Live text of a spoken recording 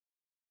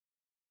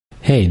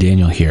Hey,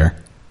 Daniel here.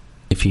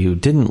 If you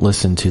didn't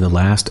listen to the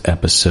last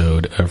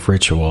episode of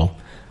Ritual,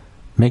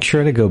 make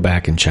sure to go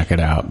back and check it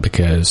out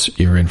because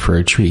you're in for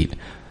a treat.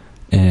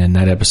 In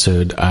that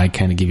episode, I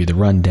kind of give you the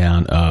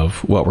rundown of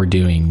what we're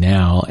doing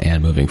now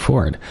and moving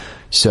forward.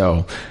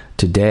 So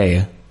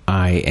today,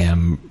 I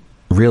am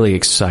really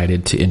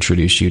excited to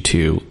introduce you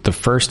to the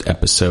first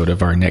episode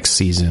of our next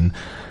season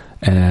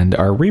and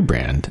our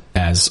rebrand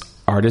as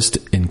Artist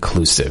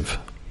Inclusive.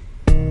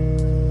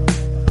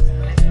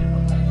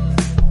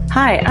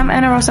 Hi, I'm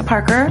Anna Rosa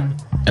Parker.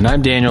 And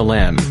I'm Daniel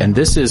Lamb, and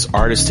this is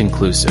Artist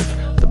Inclusive,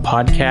 the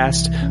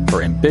podcast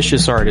for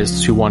ambitious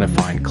artists who want to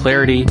find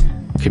clarity,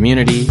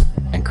 community,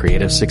 and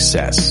creative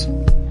success.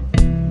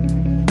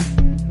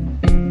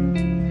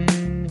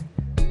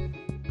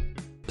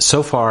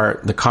 So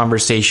far, the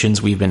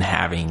conversations we've been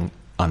having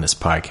on this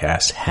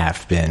podcast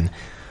have been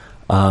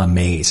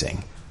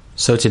amazing.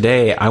 So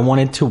today, I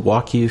wanted to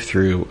walk you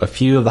through a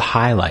few of the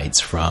highlights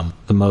from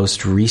the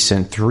most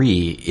recent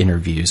 3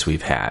 interviews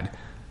we've had.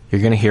 You're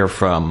going to hear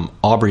from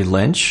Aubrey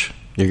Lynch,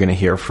 you're going to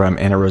hear from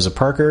Anna Rosa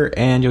Parker,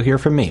 and you'll hear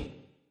from me.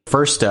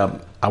 First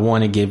up, I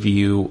want to give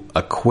you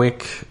a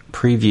quick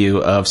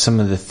preview of some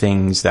of the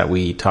things that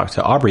we talked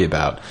to Aubrey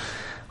about.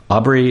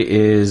 Aubrey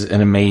is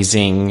an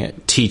amazing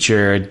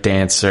teacher,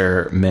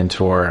 dancer,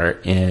 mentor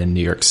in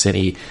New York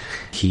City.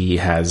 He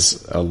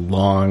has a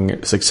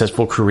long,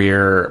 successful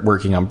career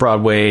working on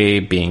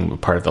Broadway, being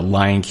part of The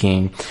Lion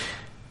King.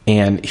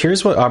 And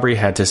here's what Aubrey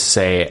had to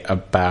say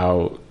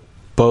about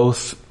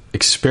both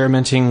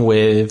experimenting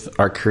with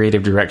our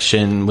creative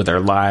direction, with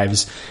our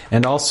lives,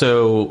 and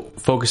also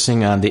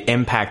focusing on the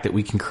impact that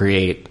we can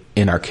create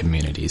in our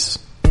communities.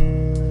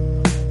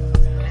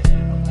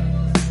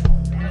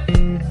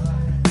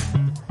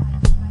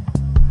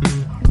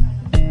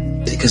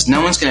 Because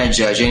no one's going to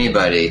judge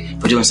anybody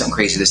for doing something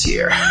crazy this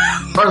year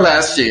or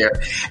last year.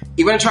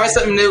 You want to try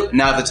something new?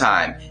 Now's the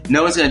time.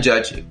 No one's going to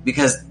judge you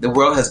because the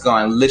world has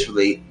gone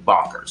literally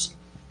bonkers.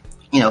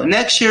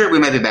 Next year we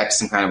might be back to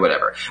some kind of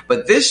whatever.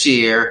 But this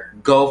year,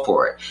 go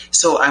for it.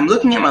 So I'm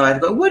looking at my life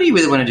and going, what do you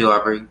really want to do,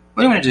 Aubrey? What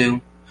do you want to do?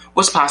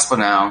 What's possible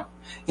now?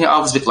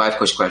 All these big life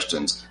coach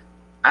questions.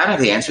 I don't have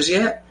the answers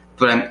yet,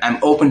 but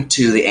I'm open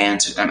to the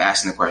answers. I'm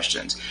asking the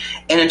questions.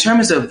 And in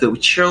terms of the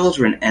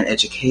children and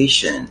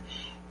education,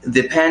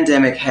 the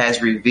pandemic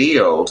has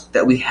revealed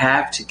that we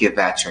have to give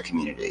back to our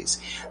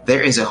communities.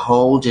 There is a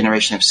whole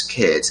generation of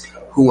kids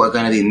who are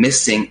going to be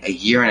missing a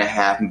year and a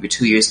half, maybe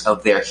 2 years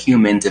of their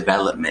human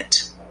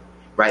development,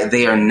 right?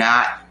 They are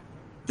not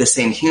the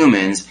same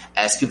humans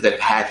as people that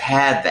have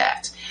had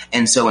that.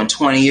 And so in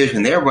 20 years,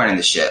 when they're running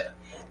the ship,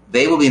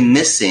 they will be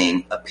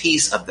missing a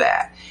piece of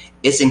that.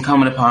 It's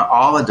incumbent upon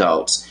all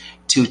adults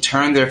to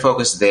turn their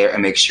focus there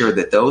and make sure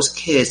that those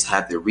kids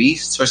have the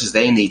resources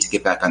they need to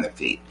get back on their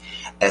feet,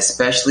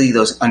 especially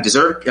those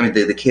undeserved,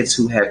 the kids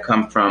who have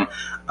come from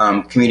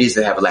communities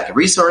that have a lack of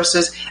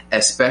resources,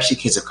 especially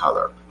kids of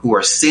color who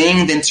are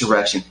seeing the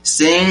insurrection,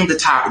 seeing the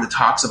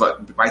talks about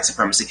white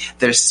supremacy.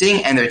 They're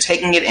seeing and they're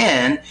taking it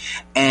in,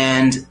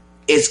 and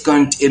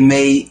it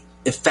may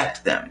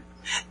affect them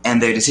and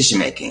their decision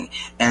making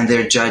and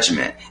their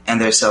judgment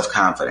and their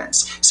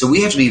self-confidence. So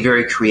we have to be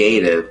very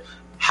creative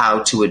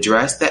how to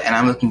address that, and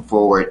I'm looking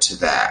forward to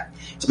that.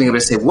 To being able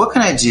to say, what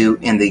can I do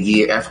in the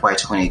year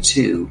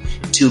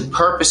FY22 to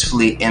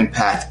purposefully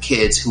impact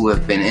kids who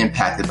have been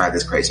impacted by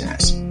this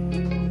craziness?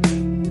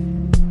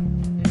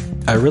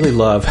 I really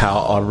love how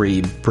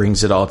Aubrey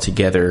brings it all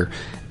together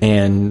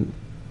and,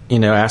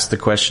 asks the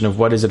question of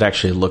what does it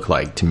actually look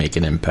like to make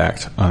an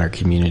impact on our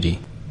community?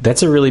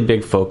 That's a really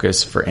big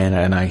focus for Anna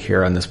and I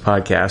here on this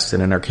podcast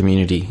and in our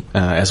community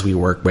as we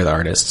work with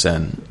artists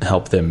and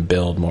help them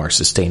build more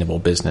sustainable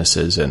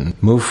businesses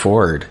and move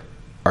forward,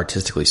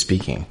 artistically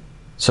speaking.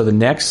 So the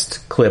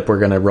next clip we're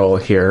going to roll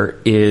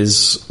here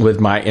is with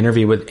my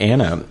interview with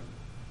Anna.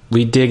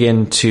 We dig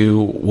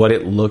into what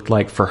it looked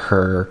like for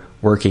her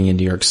working in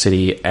New York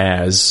City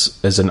as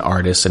an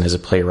artist and as a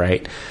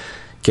playwright,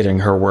 getting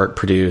her work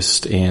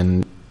produced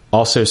and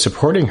also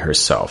supporting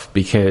herself,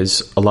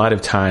 because a lot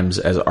of times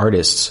as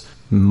artists,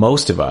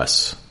 most of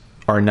us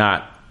are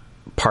not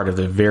part of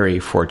the very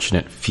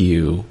fortunate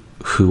few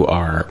who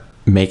are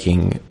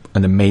making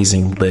an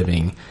amazing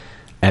living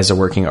as a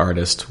working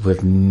artist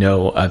with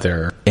no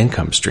other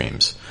income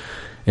streams.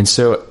 And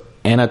so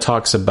Anna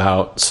talks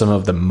about some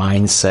of the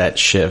mindset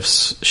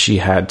shifts she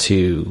had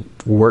to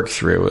work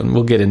through, and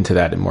we'll get into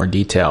that in more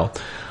detail,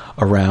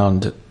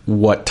 around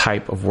what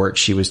type of work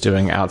she was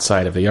doing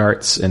outside of the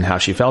arts and how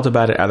she felt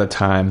about it at the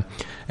time,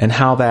 and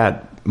how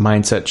that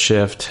mindset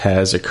shift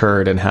has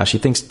occurred and how she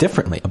thinks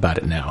differently about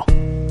it now.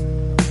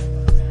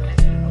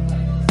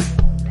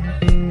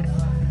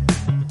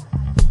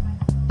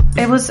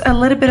 It was a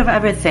little bit of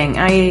everything.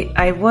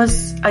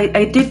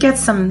 I did get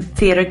some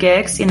theater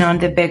gigs, in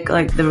the big,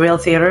 the real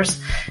theaters.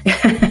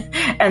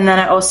 And then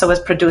I also was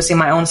producing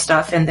my own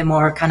stuff in the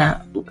more kind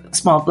of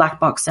small black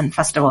box and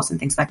festivals and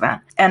things like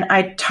that. And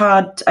I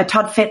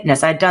taught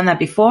fitness. I'd done that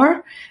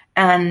before.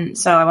 And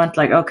so I went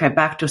okay,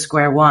 back to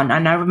square one.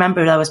 And I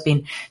remember that was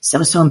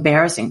so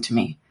embarrassing to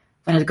me.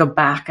 then I'd go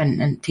back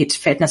and teach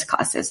fitness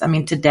classes. I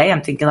mean, today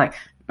I'm thinking like,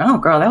 oh,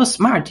 girl, that was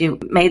smart. You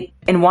made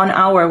in 1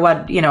 hour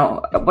what,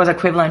 was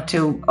equivalent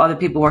to other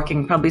people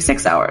working probably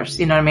 6 hours.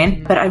 You know what I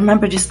mean? But I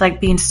remember just like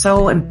being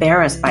so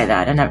embarrassed by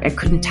that. And I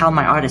couldn't tell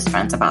my artist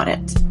friends about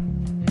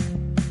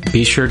it.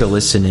 Be sure to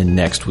listen in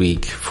next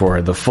week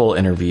for the full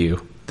interview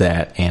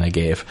that Anna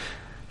gave.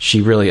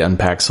 She really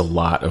unpacks a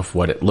lot of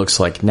what it looks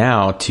like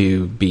now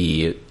to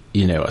be,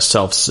 a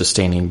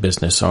self-sustaining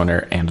business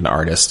owner and an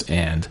artist,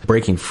 and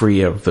breaking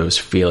free of those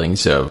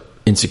feelings of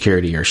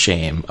insecurity or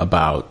shame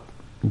about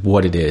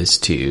what it is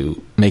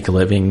to make a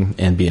living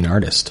and be an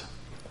artist.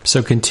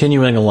 So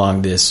continuing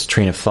along this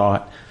train of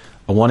thought,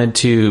 I wanted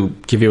to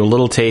give you a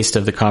little taste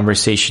of the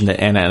conversation that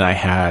Anna and I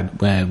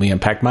had when we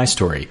unpacked my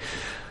story.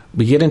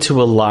 We get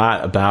into a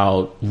lot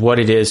about what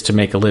it is to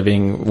make a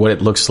living, what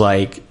it looks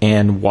like,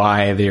 and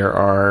why there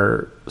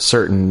are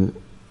certain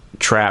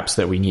traps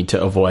that we need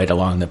to avoid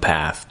along the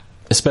path,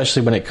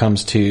 especially when it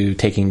comes to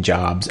taking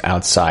jobs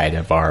outside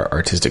of our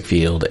artistic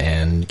field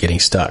and getting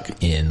stuck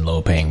in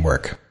low-paying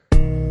work.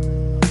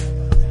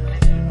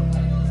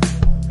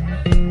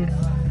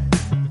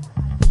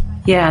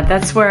 Yeah,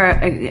 that's where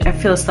it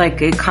feels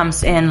like it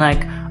comes in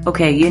like,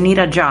 okay, you need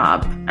a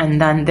job,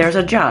 and then there's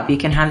a job. You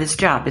can have this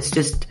job. It's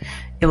just,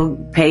 it will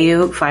pay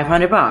you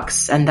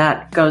 $500, and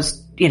that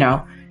goes,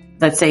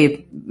 let's say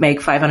you make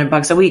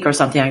 $500 a week or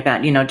something like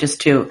that,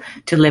 just to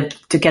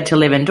get to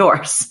live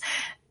indoors.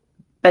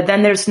 But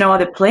then there's no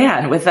other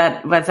plan with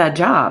that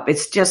job.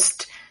 It's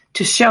just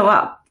to show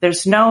up.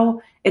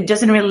 It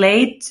doesn't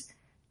relate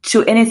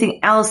to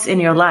anything else in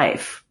your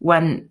life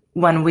when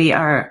we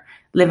are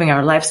living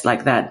our lives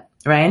like that,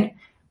 right?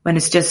 When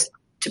it's just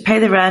to pay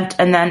the rent,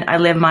 and then I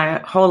live my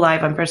whole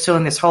life, I'm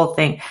pursuing this whole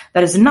thing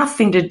that has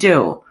nothing to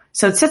do.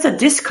 So it's just a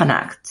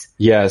disconnect.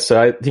 Yeah,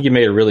 so I think you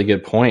made a really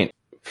good point.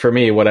 For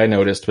me, what I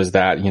noticed was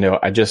that,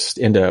 I just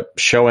end up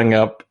showing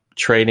up,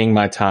 trading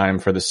my time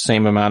for the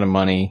same amount of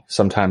money,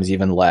 sometimes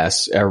even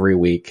less, every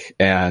week,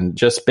 and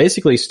just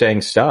basically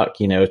staying stuck,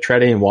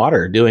 treading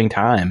water, doing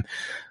time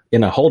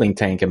in a holding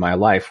tank in my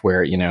life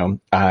where,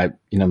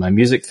 my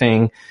music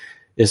thing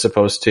is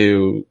supposed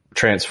to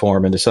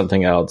transform into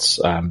something else,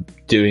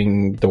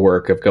 doing the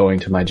work of going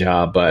to my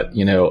job. But,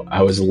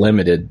 I was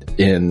limited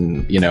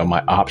in,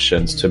 my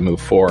options to move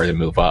forward and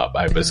move up.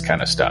 I was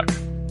kind of stuck.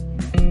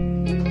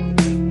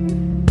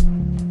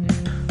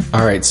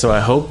 All right. So I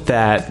hope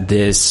that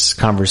this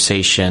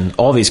conversation,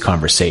 all these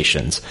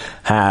conversations,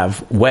 have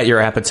whet your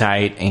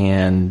appetite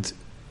and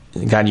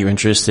got you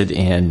interested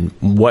in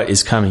what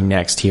is coming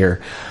next here.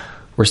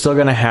 We're still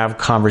going to have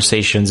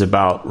conversations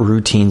about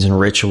routines and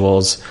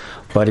rituals,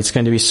 but it's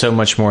going to be so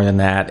much more than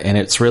that. And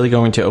it's really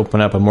going to open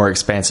up a more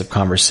expansive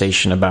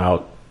conversation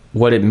about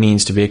what it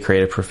means to be a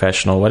creative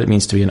professional, what it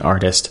means to be an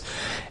artist,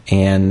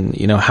 and,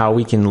 how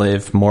we can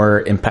live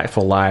more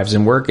impactful lives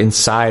and work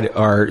inside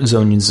our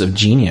zones of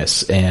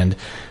genius and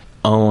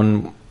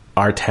own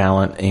our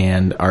talent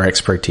and our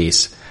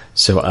expertise.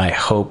 So I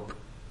hope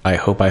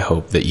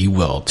that you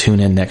will tune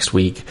in next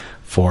week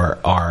for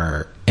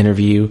our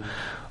interview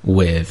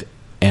with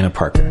Anna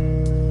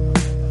Parker.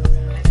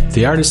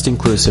 The Artist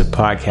Inclusive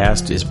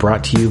podcast is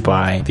brought to you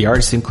by the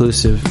Artist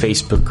Inclusive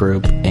Facebook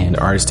group and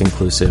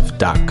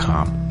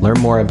artistinclusive.com. Learn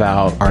more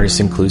about Artist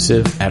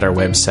Inclusive at our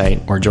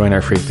website or join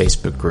our free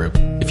Facebook group.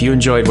 If you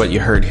enjoyed what you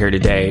heard here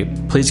today,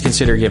 please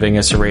consider giving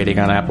us a rating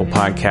on Apple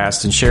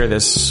Podcasts and share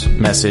this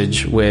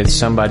message with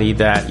somebody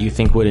that you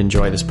think would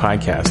enjoy this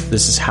podcast.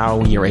 This is how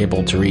we are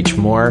able to reach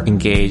more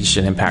engaged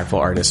and impactful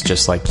artists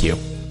just like you.